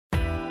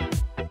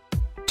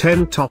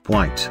10 top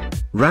white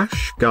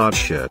Rashguard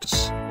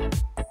shirts.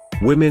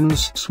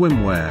 Women's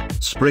swimwear,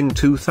 Spring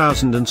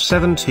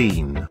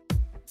 2017.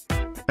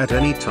 At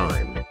any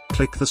time,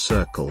 click the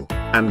circle,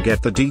 and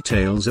get the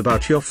details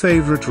about your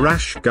favorite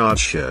Rashguard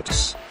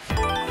shirts.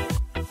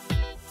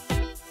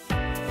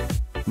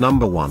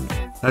 Number 1.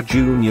 A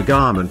junior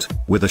garment,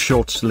 with a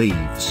short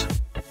sleeves.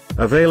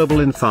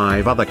 Available in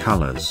 5 other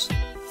colors.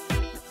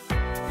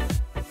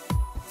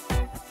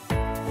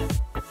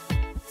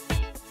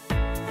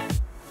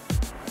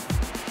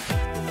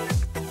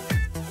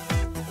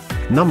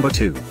 Number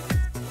 2.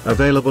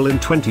 Available in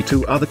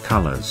 22 other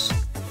colors.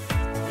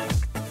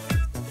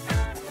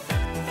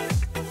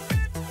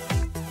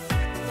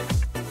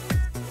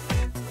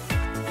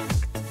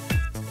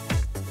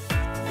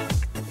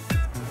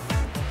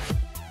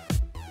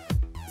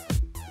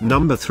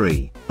 Number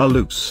 3, a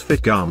loose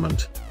fit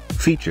garment.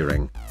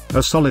 Featuring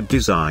a solid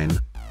design.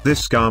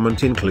 This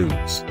garment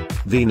includes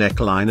V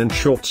neckline and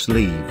short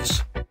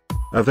sleeves.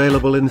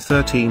 Available in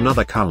 13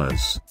 other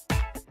colors.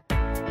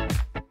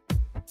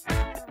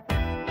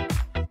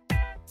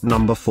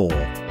 Number 4,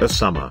 a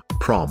summer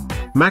prom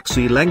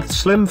maxi length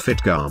slim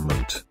fit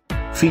garment.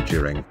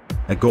 Featuring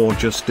a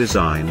gorgeous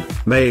design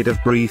made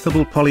of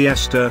breathable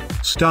polyester,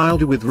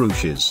 styled with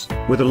ruches,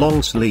 with a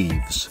long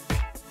sleeves.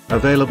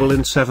 Available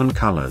in 7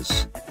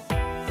 colors.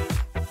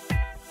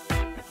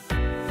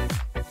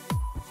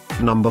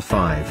 Number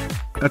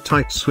 5, a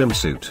tight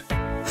swimsuit.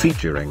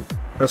 Featuring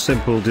a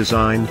simple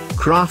design,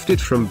 crafted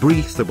from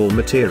breathable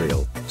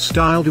material,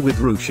 styled with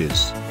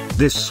ruches.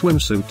 This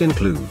swimsuit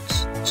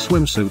includes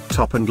swimsuit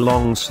top and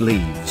long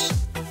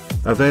sleeves.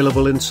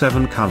 Available in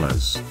 7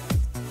 colors.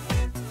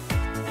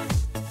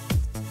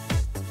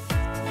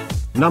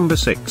 Number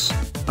 6,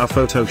 a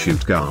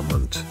photoshoot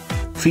garment.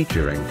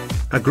 Featuring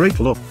a great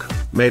look,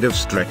 made of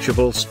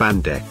stretchable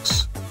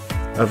spandex.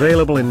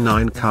 Available in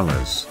 9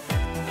 colors.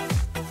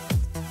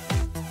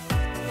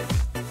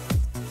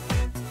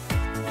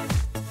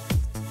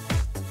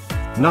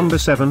 Number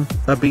 7,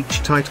 a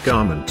beach tight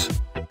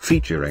garment.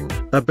 Featuring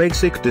a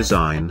basic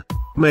design,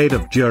 made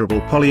of durable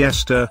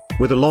polyester,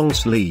 with a long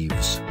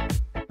sleeves.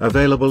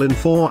 Available in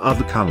 4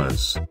 other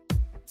colors.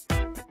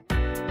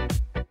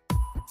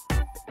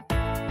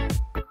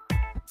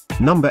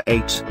 Number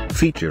 8,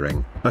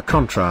 featuring a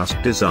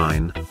contrast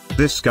design.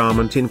 This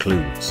garment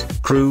includes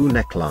crew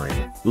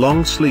neckline,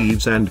 long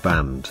sleeves and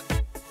band.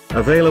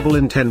 Available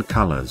in 10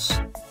 colors.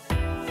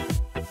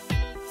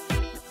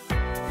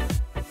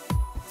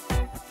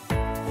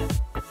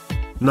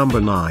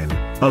 Number 9,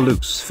 a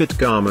loose fit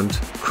garment,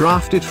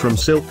 crafted from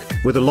silk,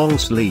 with a long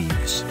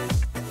sleeves.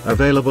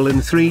 Available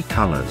in 3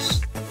 colors.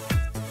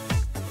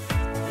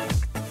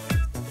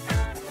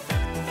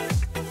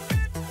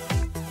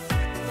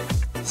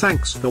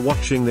 Thanks for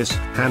watching this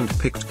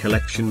hand-picked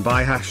collection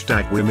by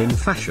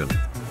 #WomenFashion.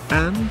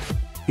 And,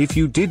 if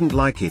you didn't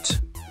like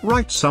it,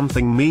 write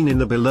something mean in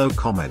the below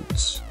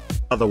comments.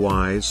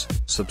 Otherwise,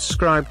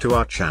 subscribe to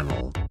our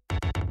channel.